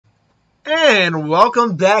And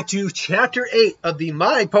welcome back to Chapter 8 of the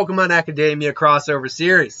My Pokemon Academia crossover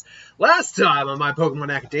series. Last time on My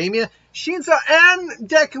Pokemon Academia, Shinso and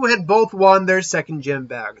Deku had both won their second gym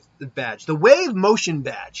badge, the Wave Motion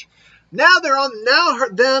badge. Now Deku,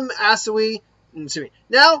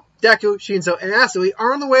 Shinso, and Asui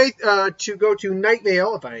are on the way to go to Night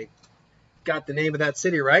Vale, if I got the name of that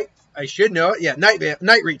city right. I should know it. Yeah,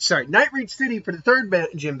 Night Reach City for the third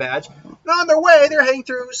gym badge. And on their way, they're heading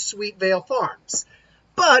through Sweet Vale Farms.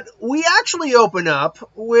 But we actually open up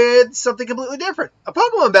with something completely different. A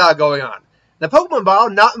Pokemon battle going on. The Pokemon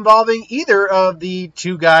battle not involving either of the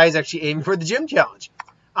two guys actually aiming for the gym challenge.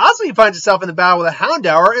 Asui finds himself in the battle with a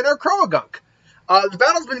Houndour and a Croagunk. The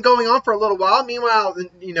battle's been going on for a little while. Meanwhile,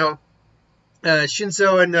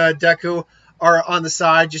 Shinso and Deku are on the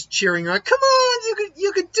side just cheering on, come on,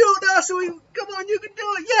 you can do it, Asui, come on, you can do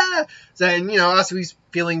it, yeah. So, and, Asui's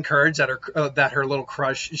feeling encouraged that her little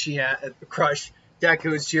crush,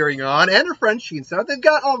 Deku is cheering on, and her friend Shinso. They've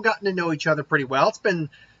all gotten to know each other pretty well. They've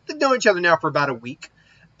known each other now for about a week.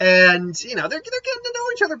 And, they're getting to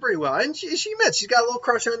know each other pretty well. And she admits she's got a little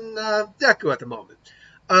crush on Deku at the moment.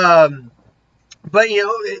 But,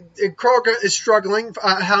 Croagunk is struggling,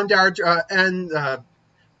 Houndour and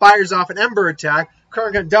fires off an Ember attack.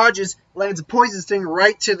 Croagunk dodges, lands a poison sting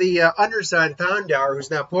right to the underside of Houndour, who's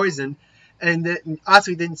now poisoned. And then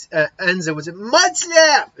Asui then ends it with a Mud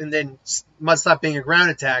Slap! And then Mud Slap being a ground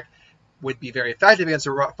attack would be very effective against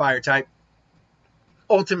a fire type.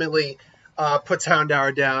 Ultimately puts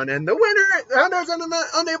Houndour down. And the winner, Houndour's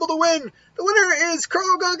unable to win. The winner is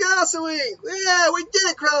Croagunk and Asui. Yeah, we did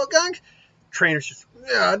it, Croagunk. Trainer's just,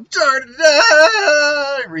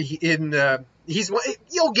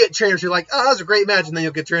 you'll get trainers who are like, oh, that was a great match, and then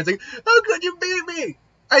you'll get trainers like, how could you beat me?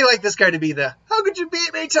 I like this guy to be the, how could you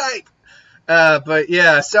beat me type? But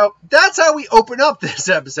yeah, so that's how we open up this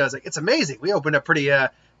episode. It's amazing. We opened up pretty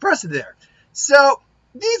impressive there. So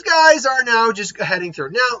these guys are now just heading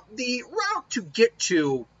through. Now, the route to get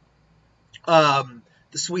to the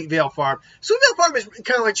Sweet Vale Farm. Sweet Vale Farm is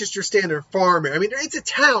kind of like just your standard farm. I mean, it's a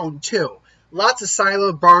town, too. Lots of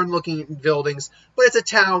silo, barn-looking buildings, but it's a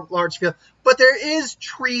town, large field. But there is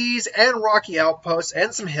trees and rocky outposts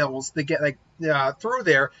and some hills that get through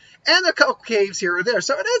there, and a couple caves here or there.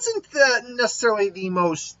 So it isn't necessarily the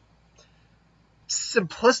most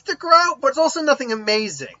simplistic route, but it's also nothing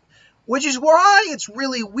amazing, which is why it's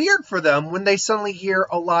really weird for them when they suddenly hear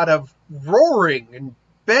a lot of roaring and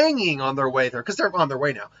banging on their way there, because they're on their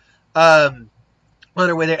way now, on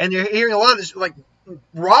their way there, and you're hearing a lot of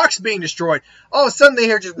rocks being destroyed. All of a sudden they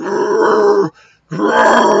hear just it's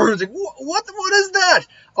like, what is that?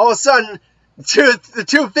 All of a sudden the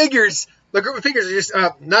group of figures are just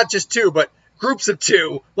not just two, but groups of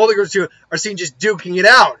two, groups of two are seen just duking it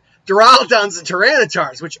out. Duraludons and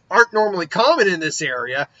Tyrannitars, which aren't normally common in this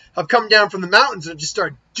area, have come down from the mountains and just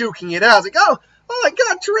start duking it out. It's like, oh my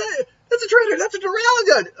god, that's a Tyranitar, that's a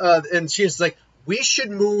Duraludon. And she's like, we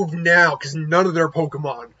should move now because none of their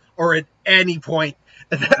Pokemon are at any point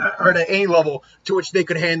or at any level to which they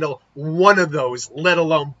could handle one of those, let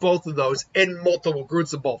alone both of those, and multiple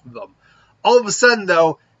groups of both of them. All of a sudden,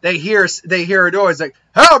 though, they hear a noise like,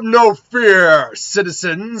 have no fear,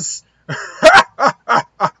 citizens,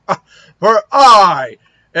 for I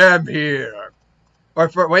am here. Or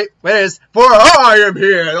for I am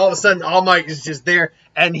here. And all of a sudden, All Might is just there,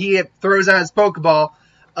 and he throws out his Pokeball.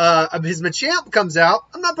 His Machamp comes out.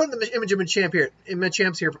 I'm not putting the image of Machamp here.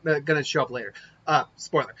 Machamp's here, going to show up later.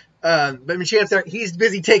 Spoiler. But Machamp's there. He's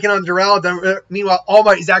busy taking on Duraludon. Meanwhile, All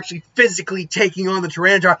Might is actually physically taking on the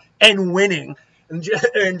Tyranitar and winning. And just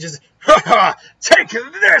take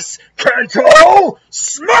this, Kanto!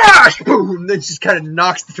 Smash! Boom! Then just kind of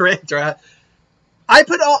knocks the Tyranitar out. I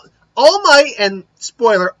put All Might and,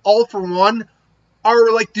 spoiler, All for One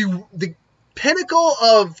are like the pinnacle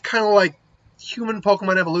of kind of like human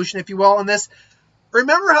Pokemon evolution, if you will, in this.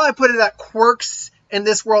 Remember how I put it that quirks in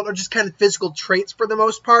this world are just kind of physical traits for the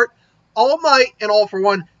most part? All Might and All for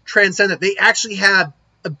One transcend that. They actually have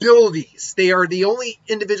abilities. They are the only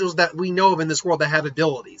individuals that we know of in this world that have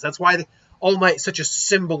abilities. That's why All Might is such a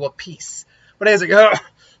symbol of peace. But I was like,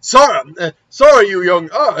 sorry, you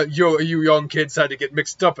young kids had to get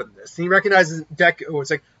mixed up in this. And he recognizes Deku.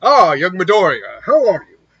 It's like, young Midoriya, how are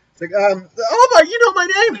you? It's like, All Might, you know my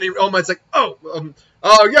name. And All Might's like,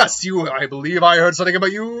 yes, I believe I heard something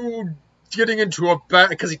about you getting into a battle,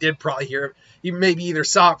 because he did probably hear, he maybe either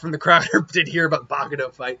saw it from the crowd or did hear about the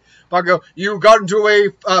Bakugo fight. Bakugo, you got into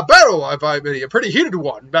a battle, a pretty heated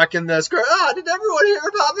one, back in the square. Did everyone hear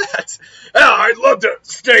about that? I'd love to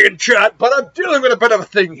stay in chat, but I'm dealing with a bit of a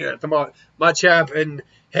thing here at the moment. Machamp and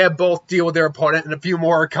have both deal with their opponent, and a few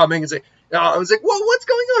more are coming. And I was like, well, what's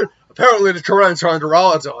going on? Apparently the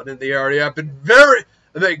Pteranodon in the area have been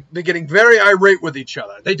they've been getting very irate with each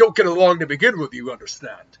other. They don't get along to begin with, you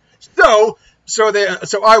understand. So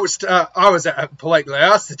I was politely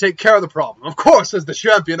asked to take care of the problem. Of course, as the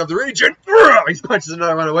champion of the region, he punches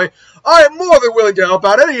another one away. I am more than willing to help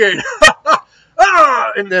out any aid.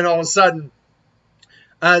 And then all of a sudden,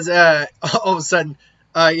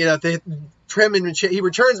 they trim him. He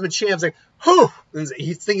returns Machamp's like, whew.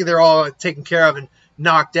 He's thinking they're all taken care of and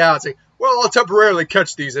knocked out. It's like, well, I'll temporarily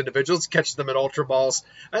catch these individuals, catch them at Ultra Balls,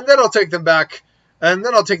 and then I'll take them back, and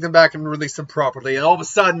release them properly. And all of a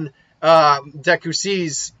sudden, Deku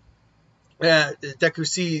sees,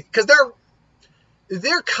 because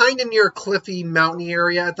they're kind of near a cliffy, mountainy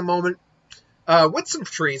area at the moment, with some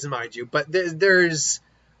trees, mind you, but there's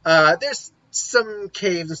some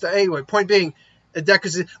caves and stuff. Anyway, point being, Deku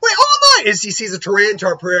says, wait, All Might! As he sees a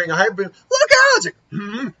Tyranitar preparing a hyper beam, look out! It's like,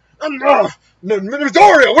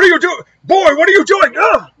 Midoriya, what are you doing? Boy, what are you doing?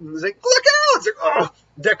 He's like, look out! It's like,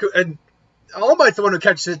 Deku, and All Might's the one who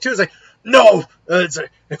catches it too. It's like, no! It's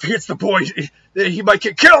like, if he hits the boy, he might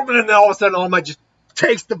get killed. And then all of a sudden, All Might just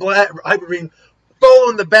takes the hyper beam full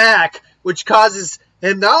in the back, which causes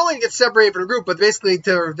him not only to get separated from the group, but basically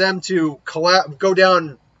to them to go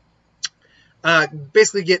down,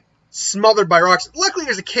 basically get smothered by rocks. Luckily,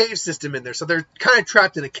 there's a cave system in there, so they're kind of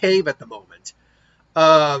trapped in a cave at the moment.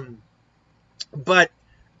 But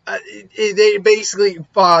they basically,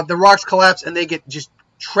 the rocks collapse and they get just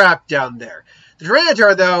trapped down there. The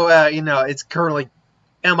Tyranitar, though, it's currently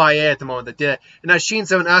MIA at the moment that did it. And now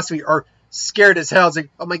Shinso and Asui are scared as hell. It's like,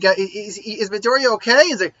 oh my god, is Midoriya okay?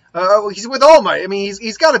 He's like, he's with All Might. I mean,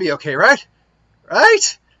 he's got to be okay, right?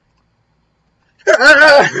 Right?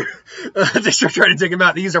 They start trying to take him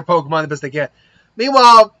out. These are Pokemon the best they can.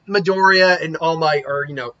 Meanwhile, Midoriya and All Might are,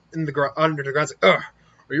 under the ground. It's like,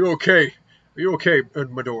 are you okay? Are you okay,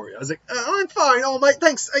 Midoriya? I was like, I'm fine, All Might.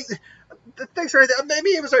 Thanks. Thanks for that. Maybe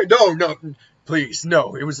it was like, no, please,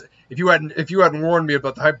 no. It was if you hadn't warned me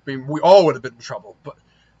about the hyper beam, we all would have been in trouble. But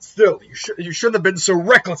still, you shouldn't have been so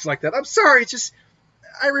reckless like that. I'm sorry. It's just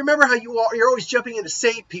I remember how you're always jumping in to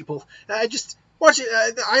save people. I just want you.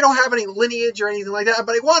 I don't have any lineage or anything like that,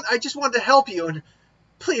 but I just wanted to help you. And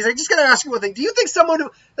please, I just gotta ask you one thing. Do you think someone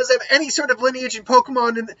who doesn't have any sort of lineage in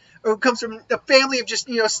Pokemon and who comes from a family of just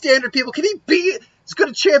standard people, can he be as good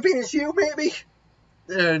a champion as you, maybe?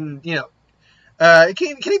 And can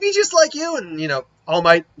he be just like you? And All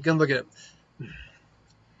Might can look at him.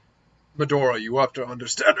 Midoriya, you have to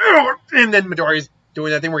understand. And then Midoriya's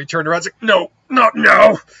doing that thing where he turned around. It's like, no, not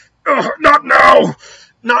now, not now,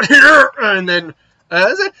 not here. And then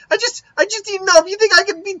I just need to know if you think I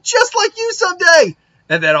can be just like you someday.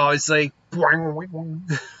 And then obviously,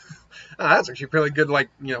 that's actually pretty good,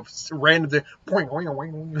 random thing.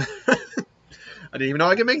 I didn't even know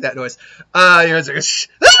I could make that noise. It's like,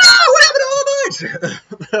 what happened to All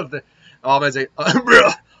Might? All Might's like,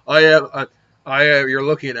 I am. You're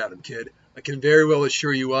looking at him, kid. I can very well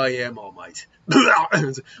assure you, I am All Might. Wait,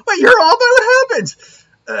 you're All Might?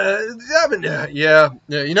 What happened? Yeah.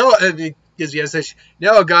 Gives you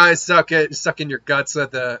guys suck in your guts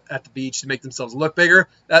at the beach to make themselves look bigger.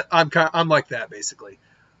 I'm like that basically.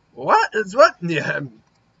 What? Yeah.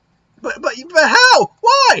 But how?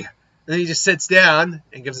 Why? And then he just sits down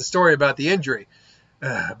and gives a story about the injury.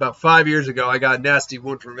 About 5 years ago, I got a nasty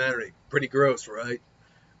wound from entering. Pretty gross, right?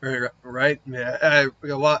 Right? Yeah.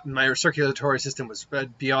 My circulatory system was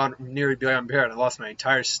nearly beyond repair, and I lost my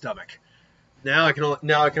entire stomach. Now I can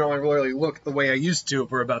only really look the way I used to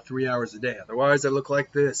for about 3 hours a day. Otherwise, I look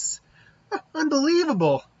like this.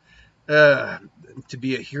 Unbelievable. To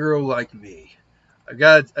be a hero like me. I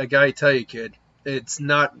gotta tell you, kid, it's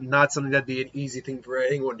not something that'd be an easy thing for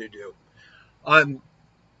anyone to do. And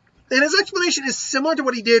his explanation is similar to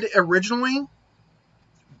what he did originally,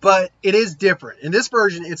 but it is different. In this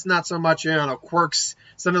version, it's not so much, quirks.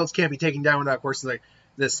 Something else can't be taken down without quirks. It's like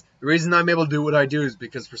this. The reason I'm able to do what I do is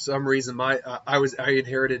because for some reason I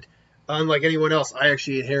inherited, unlike anyone else, I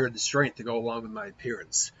actually inherited the strength to go along with my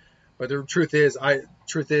appearance. But the truth is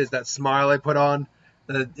that smile I put on,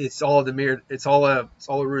 it's all a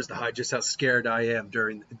ruse to hide just how scared I am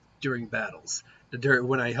during battles.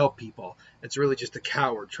 When I help people, it's really just a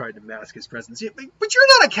coward trying to mask his presence. But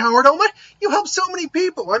you're not a coward, All Might. You help so many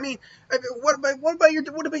people. I mean, what about what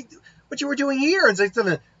you were doing here? And it's like,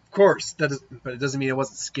 of course, but it doesn't mean I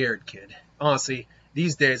wasn't scared, kid. Honestly,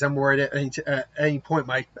 these days I'm worried at any point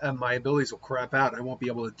my abilities will crap out. I won't be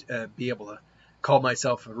able to call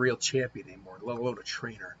myself a real champion anymore, let alone a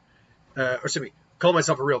trainer. Call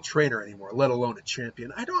myself a real trainer anymore, let alone a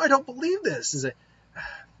champion. I don't believe this.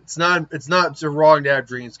 It's not so wrong to have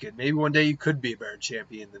dreams, kid. Maybe one day you could be a better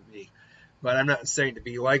champion than me. But I'm not saying to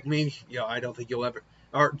be like me. I don't think you'll ever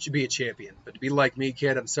or to be a champion. But to be like me,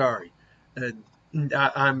 kid, I'm sorry. And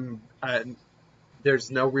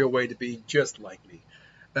there's no real way to be just like me.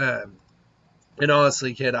 And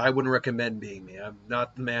honestly, kid, I wouldn't recommend being me. I'm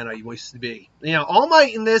not the man I used to be. All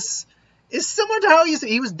Might in this is similar to how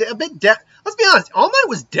he was a bit down. Let's be honest, All Might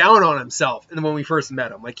was down on himself when we first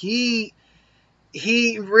met him. Like he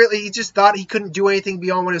just thought he couldn't do anything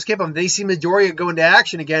beyond what he was capable of. They see Midoriya go into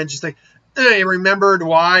action again, just like he remembered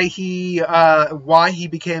why he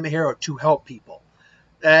became a hero, to help people.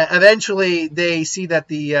 Eventually, they see that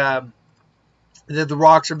the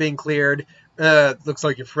rocks are being cleared. Looks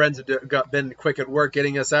like your friends have been quick at work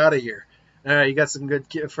getting us out of here. You got some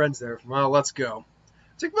good friends there. Well, let's go.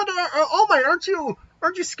 It's like, but All Might, aren't you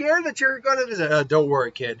scared that you're gonna visit? Don't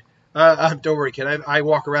worry, kid. Don't worry, kid. I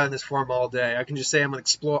walk around in this form all day. I can just say I'm an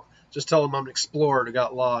explorer. Just tell them I'm an explorer who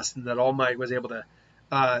got lost, and that All Might was able to.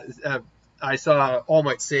 I saw All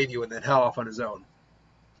Might save you and then hell off on his own.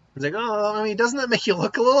 It's like, oh, I mean, doesn't that make you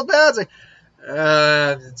look a little bad? It's like,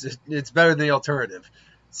 it's better than the alternative.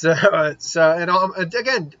 So again,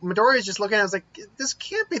 Midoriya is just looking at it, I was like, this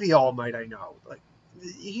can't be the All Might I know. Like,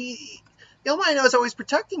 the All Might I know is always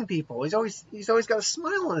protecting people. He's always got a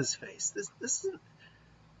smile on his face. This isn't.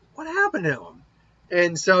 What happened to him?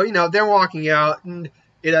 And so, they're walking out, and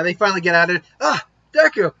they finally get at it.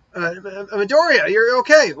 Deku, Midoriya, you're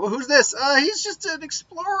okay. Well, who's this? He's just an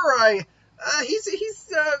explorer. He's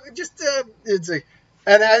just it's a,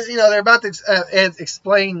 and as they're about to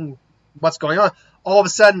explain what's going on, all of a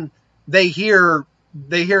sudden they hear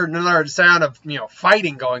another sound of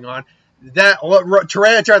fighting going on. That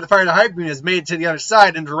Tyranitar, the fire the Hyper Beam, has made it to the other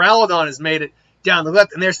side, and Duraludon has made it down the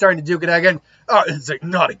left, and they're starting to duke it out again. Oh, it's like,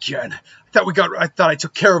 not again. I thought I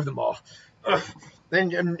took care of them all.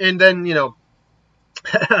 And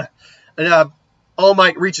then All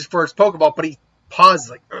Might reaches for his Pokeball, but he pauses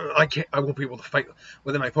like, I won't be able to fight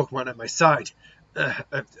with my Pokemon at my side.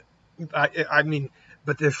 I mean,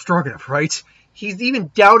 but they're strong enough, right? He's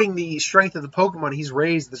even doubting the strength of the Pokemon he's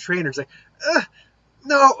raised. The trainer. It's like,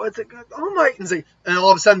 no, it's like, All Might. And all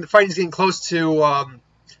of a sudden the fighting's getting close to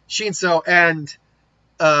Shinso and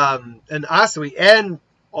Asui and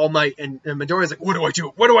All Might, and Midoriya's like, what do I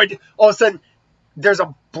do? What do I do? All of a sudden, there's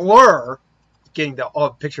a blur. Getting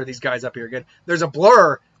the picture of these guys up here again. There's a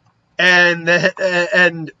blur,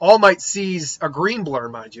 and All Might sees a green blur,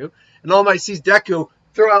 mind you, and All Might sees Deku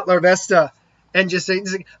throw out Larvesta and just say,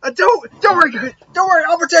 don't worry,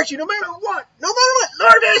 I'll protect you no matter what,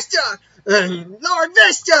 Larvesta!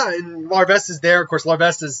 Larvesta! And Larvesta's there. Of course,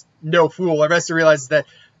 Larvesta's no fool. Larvesta realizes that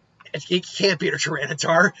it can't beat a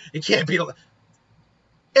Tyranitar. It can't beat a...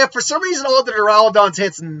 If for some reason all the Duraludon's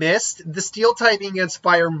hits missed, the Steel typing against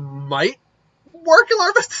Fire might work in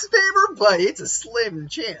Larvesta's favor, but it's a slim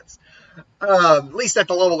chance. At least at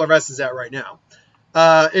the level Larvesta's at right now.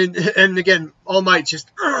 And again, All Might just...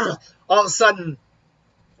 all of a sudden,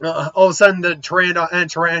 the Duraludon and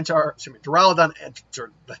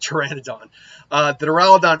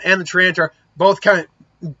the Tyranitar both kind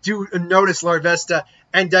of do notice Larvesta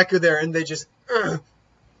and Deku there, and they just...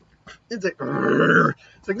 It's like no,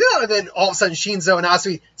 and then all of a sudden Shinzo and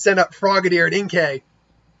Asui send up Frogadier and Inkay.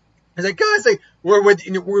 It's like, guys, we're with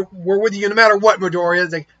you no matter what, Midoriya.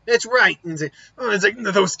 It's like, that's right. And it's like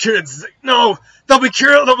those kids. It's like, no, they'll be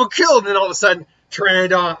killed. And then all of a sudden, I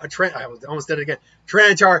almost did it again.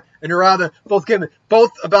 Tyranitar and Duraludon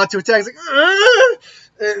both about to attack. It's like,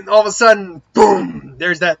 and all of a sudden, boom!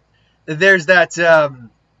 There's the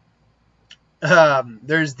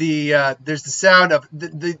sound of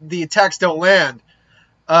the attacks don't land,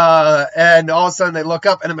 and all of a sudden they look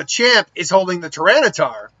up and a Machamp is holding the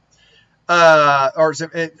Tyranitar,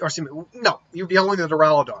 you'd be holding the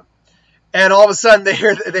Duraludon, and all of a sudden they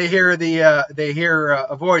hear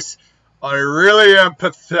a voice. I really am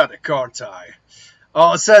pathetic, aren't I?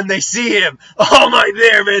 All of a sudden they see him. Oh my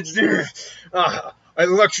there, man! I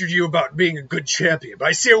lectured you about being a good champion, but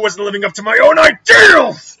I see I wasn't living up to my own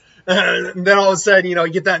ideals. And then all of a sudden, you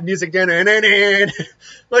get that music down, and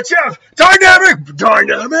Machamp,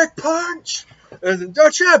 dynamic punch, and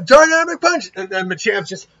Machamp, dynamic punch, and then Machamp's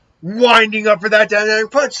just winding up for that dynamic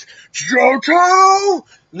punch. Johto,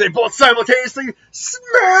 and they both simultaneously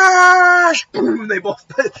smash. Boom! They both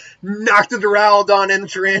knock the Duraludon and the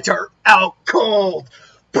Tyranitar out cold.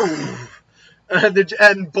 Boom! And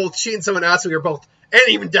both Shinso and Asui are both, and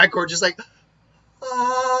even Deku are just like,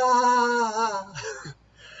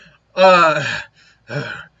 and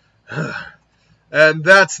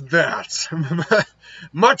that's that.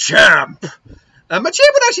 Machamp.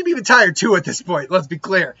 Machamp would actually be retired too at this point. Let's be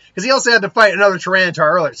clear, because he also had to fight another Tyranitar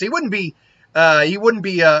earlier, so he wouldn't be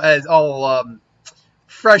as all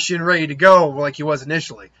fresh and ready to go like he was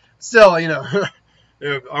initially. Still, you know,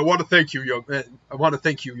 I want to thank you, young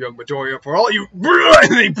Midoriya, for all you.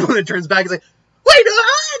 And then he turns back and is like, wait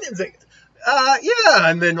on! And it's like, yeah.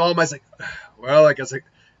 And then All Might's like, well, I guess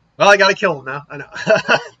I gotta kill him now. I know.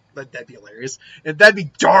 That'd be hilarious. That'd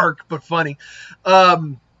be dark but funny.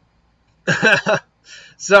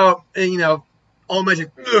 So, you know, All Might's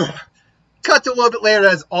like, cut to a little bit later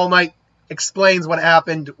as All Might explains what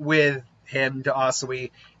happened with him to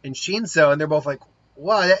Asui and Shinso, and they're both like,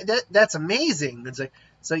 wow, that's amazing. It's like,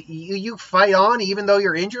 so you fight on even though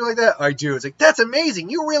you're injured like that? I do. It's like, that's amazing.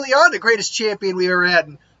 You really are the greatest champion we've ever had.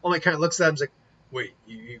 And All Might kind of looks at him and is like, wait,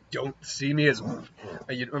 you don't see me as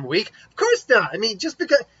I'm weak? Of course not. I mean, just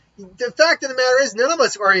because the fact of the matter is none of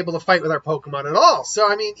us are able to fight with our Pokemon at all. So,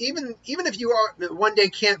 I mean, even if you one day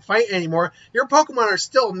can't fight anymore, your Pokemon are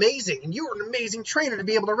still amazing, and you are an amazing trainer to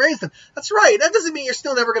be able to raise them. That's right. That doesn't mean you're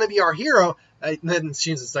still never going to be our hero. And then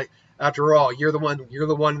Shin's like, after all, you're the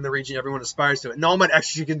one in the region everyone aspires to. And All Might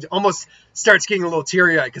actually can almost starts getting a little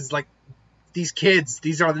teary-eyed because, like, these kids,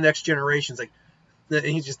 these are the next generations. Like,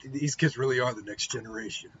 these kids really are the next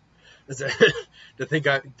generation. to think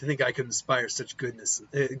I can inspire such goodness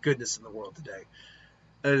in the world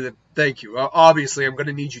today. Thank you. Obviously, I'm going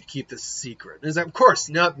to need you to keep this a secret. And it's like, of course,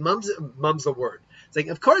 no, mum's the word. It's like,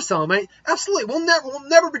 of course, All Might. Absolutely, we'll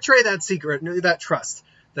never betray that secret, that trust.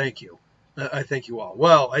 Thank you. I thank you all.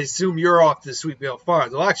 Well, I assume you're off to Sweetvale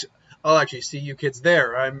Farms. I'll actually see you kids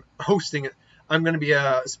there. I'm hosting it. I'm going to be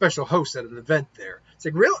a special host at an event there. It's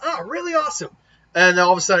like, really awesome. And then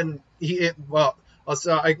all of a sudden, he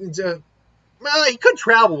could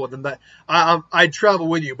travel with him, but I'd travel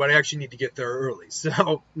with you, but I actually need to get there early.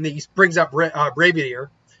 So he brings up Braviary, I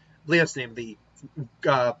believe that's the name of the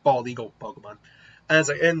bald eagle Pokemon,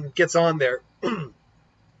 and gets on there.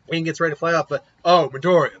 And gets ready to fly off, but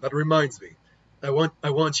Midoriya, that reminds me, I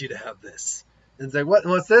want you to have this. And it's like,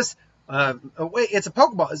 what's this? Wait, it's a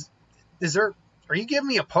Pokeball. Are you giving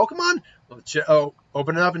me a Pokemon? Well,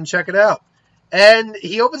 open it up and check it out. And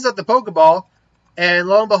he opens up the Pokeball, and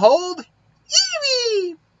lo and behold,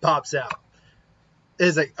 Eevee pops out.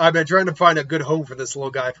 It's like, I've been trying to find a good home for this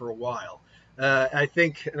little guy for a while. I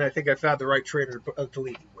think I found the right trainer to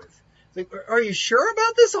leave him with. It's like, are you sure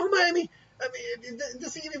about this, All Might? I mean,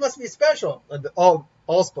 this Eevee must be special. Remember,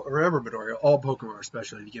 Midoriya, all Pokemon are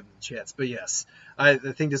special if you give them a chance. But yes, I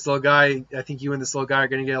think you and this little guy are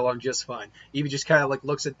going to get along just fine. Eevee just kind of like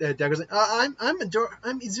looks at Deku, like, I'm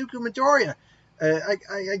Izuku Midoriya.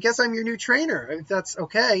 I guess I'm your new trainer. If that's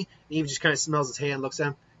okay. And Eevee just kind of smells his hand, looks at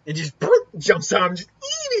him, and just jumps on him. Just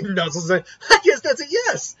Eevee nuzzles him. I guess that's a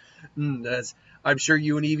yes. I'm sure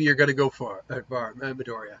you and Eevee are going to go far,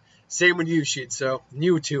 Midoriya. Same with you, Shinso.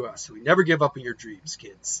 You to us. We never give up on your dreams,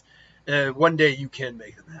 kids. And one day you can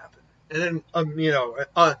make them happen. And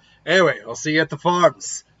then, anyway, I'll see you at the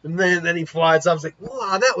farms. And then he flies up. I was like,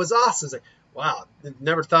 wow, that was awesome. I was like, wow, I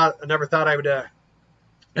never thought I would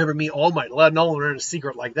ever meet All Might, let alone learn a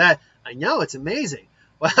secret like that. I know, it's amazing.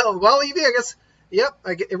 Well, Eevee, I guess, yep,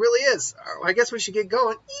 it really is. I guess we should get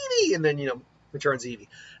going. Eevee! And then, returns Eevee.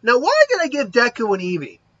 Now, why did I give Deku an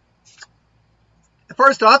Eevee?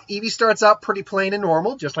 First off, Eevee starts out pretty plain and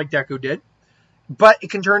normal, just like Deku did. But it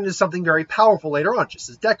can turn into something very powerful later on, just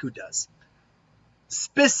as Deku does.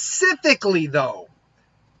 Specifically, though,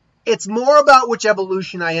 it's more about which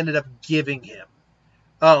evolution I ended up giving him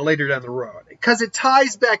later down the road. Because it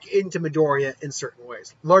ties back into Midoriya in certain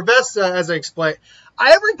ways. Larvesta, as I explained,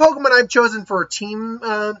 every Pokemon I've chosen for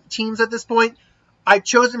teams at this point, I've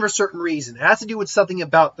chosen for a certain reason. It has to do with something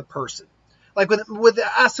about the person. Like with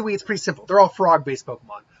Asui, it's pretty simple. They're all frog-based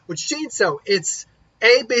Pokemon. With Shinso, it's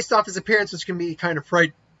A, based off his appearance, which can be kind of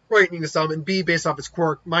frightening to some, and B, based off his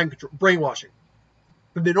quirk, mind control, brainwashing.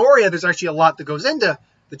 With Midoriya, there's actually a lot that goes into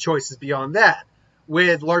the choices beyond that.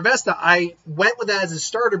 With Larvesta, I went with that as a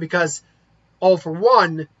starter because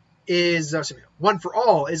One for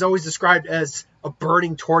All is always described as a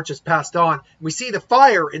burning torch that's passed on. We see the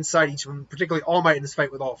fire inside each of them, particularly All Might in this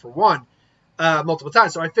fight with All for One. Multiple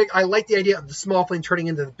times. So I like the idea of the small flame turning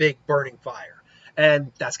into the big burning fire.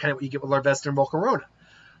 And that's kind of what you get with Larvesta and Volcarona.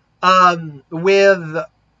 With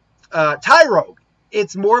Tyrogue,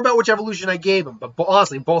 it's more about which evolution I gave him. But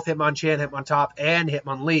honestly, both Hitmonchan, Hitmontop, and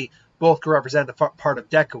Hitmonlee both could represent the part of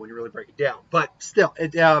Deku when you really break it down. But still,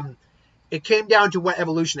 it came down to what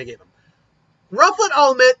evolution I gave him. Rufflet,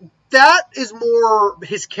 I'll admit, that is more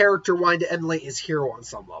his character wanting to emulate his hero on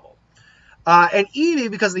some level. And Eevee,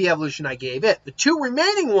 because of the evolution I gave it. The two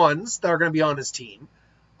remaining ones that are going to be on his team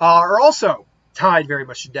are also tied very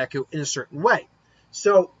much to Deku in a certain way.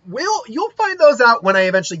 So you'll find those out when I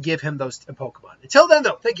eventually give him those Pokemon. Until then,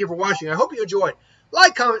 though, thank you for watching. I hope you enjoyed.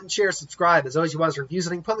 Like, comment, and share, subscribe. As always, you want us reviews,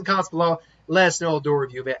 put in the comments below. Let us know. I'll do a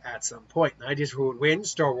review of it at some point. And ideas for who would win,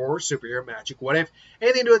 Star Wars, superhero, magic, what if,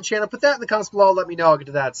 anything to do with the channel, put that in the comments below. Let me know. I'll get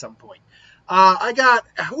to that at some point. I got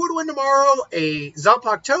who would win tomorrow, a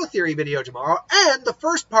Zanpakuto theory video tomorrow, and the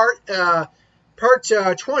first part, part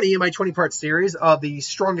 20 in my 20-part series of the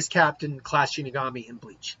strongest captain class Shinigami in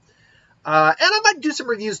Bleach. And I might do some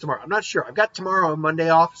reviews tomorrow. I'm not sure. I've got tomorrow and Monday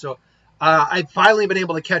off, so I've finally been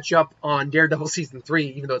able to catch up on Daredevil Season 3,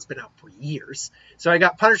 even though it's been out for years. So I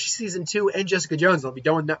got Punisher Season 2 and Jessica Jones. I'll be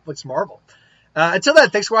done with Netflix Marvel. Until then,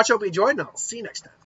 thanks for watching. I hope you enjoyed, and I'll see you next time.